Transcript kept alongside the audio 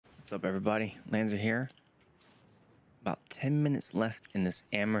What's up, everybody? Lanzer here. About 10 minutes left in this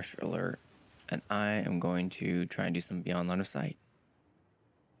ambush alert, and I am going to try and do some beyond line of sight,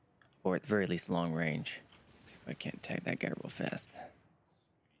 or at the very least long range. Let's see if I can't tag that guy real fast.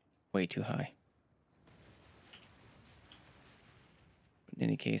 Way too high. In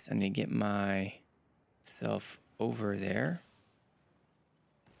any case, I need to get myself over there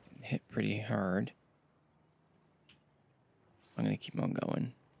and hit pretty hard. I'm gonna keep on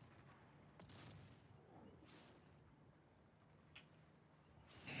going.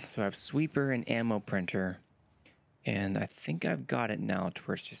 So I have sweeper and ammo printer, and I think I've got it now to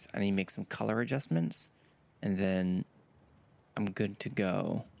where it's just I need to make some color adjustments, and then I'm good to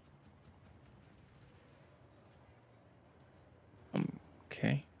go.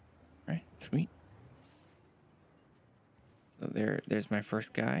 Okay, all right, sweet. So there's my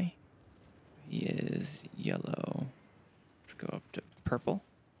first guy. He is yellow. Let's go up to purple.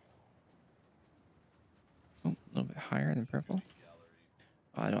 Oh, a little bit higher than purple.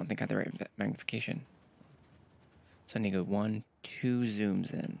 Oh, I don't think I have the right magnification. So I need to go 1, 2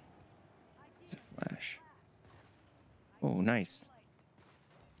 zooms in. There's a flash. Oh, nice.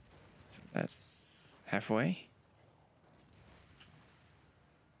 So that's halfway.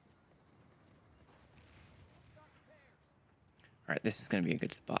 All right, this is going to be a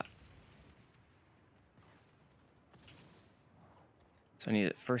good spot. So I need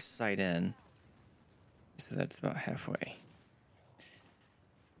to first sight in. So that's about halfway.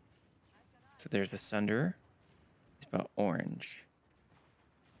 So there's the Sunderer. It's about orange.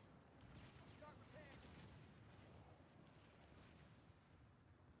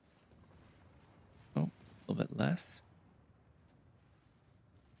 Oh, a little bit less.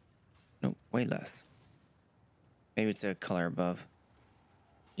 No, way less. Maybe it's a color above.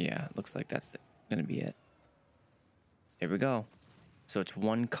 Yeah, looks like that's gonna be it. There we go. So it's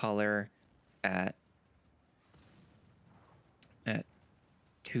one color at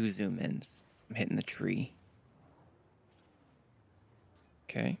 2 zoom ins. I'm hitting the tree.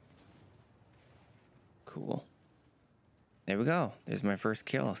 Okay. Cool. There we go. There's my first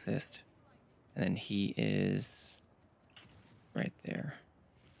kill assist. And then he is right there.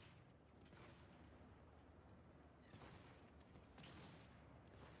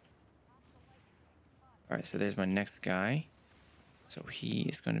 All right, so there's my next guy. So he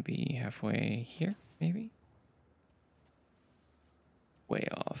is going to be halfway here, maybe? Way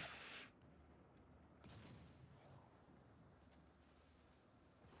off.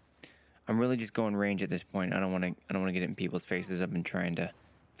 I'm really just going range at this point. I don't want to get in people's faces. I've been trying to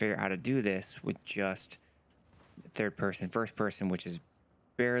figure out how to do this with just third person, first person, which is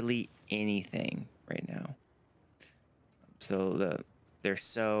barely anything right now. So they're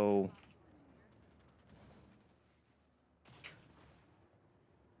so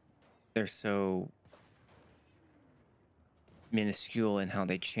minuscule in how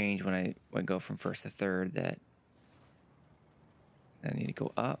they change when I go from first to third that I need to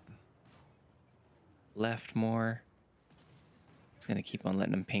go up, left more. Just gonna keep on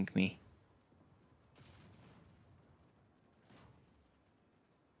letting them pink me.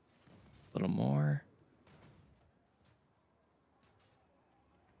 A little more.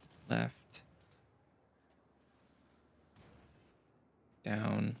 Left.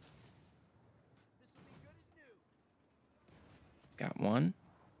 Down. Got one.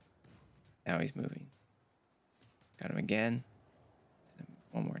 Now he's moving. Got him again.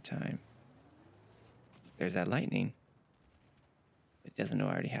 One more time. There's that lightning. It doesn't know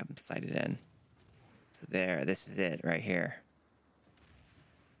I already have him sighted in. So there, this is it right here.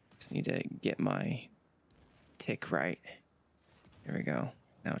 Just need to get my tick right. There we go.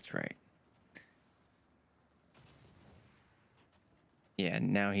 Now it's right. Yeah,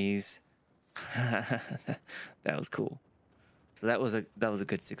 now he's that was cool. So that was a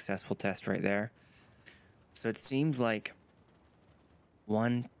good successful test right there. So it seems like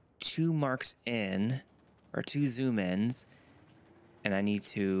 1, 2 marks in, or 2 zoom ins, and I need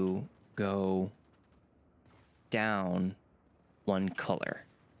to go down 1 color.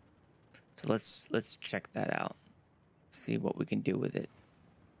 So let's check that out. See what we can do with it.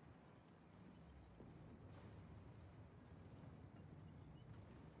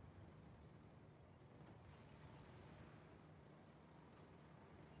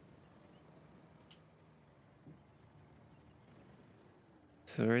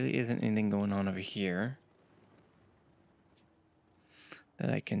 So there really isn't anything going on over here that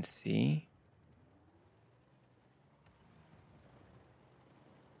I can see.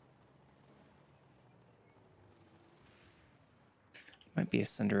 Might be a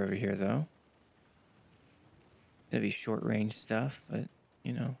Sunderer over here though. It'll be short range stuff, but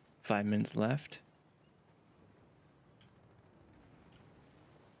you know, 5 minutes left.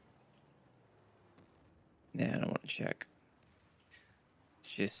 Yeah, I don't want to check.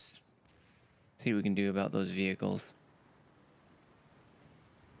 Let's just see what we can do about those vehicles.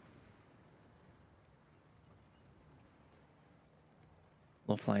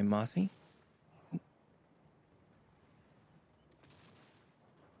 Low flying Mossy.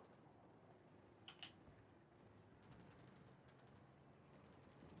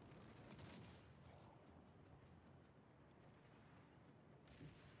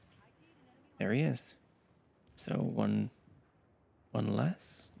 There he is. So one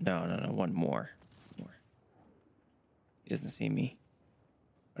less? No, one more. He doesn't see me,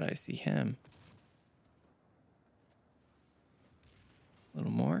 but I see him. A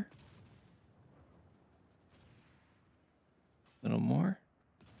little more. A little more.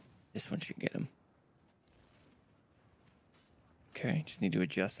 This one should get him. Okay, just need to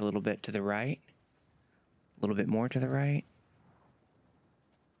adjust a little bit to the right. A little bit more to the right.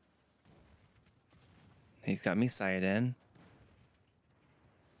 He's got me sighted in.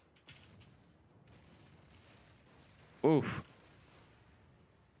 Oof.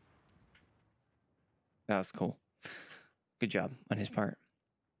 That was cool. Good job on his part.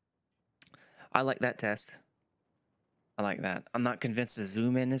 I like that test. I like that. I'm not convinced the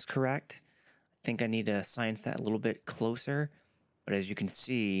zoom in is correct. I think I need to science that a little bit closer. But as you can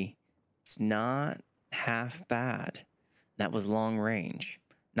see, it's not half bad. That was long range.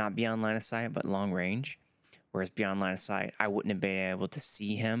 Not beyond line of sight, but long range. Whereas beyond line of sight, I wouldn't have been able to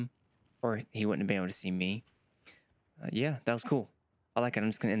see him, or he wouldn't have been able to see me. Yeah, that was cool. I like it. I'm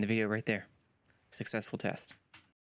just going to end the video right there. Successful test.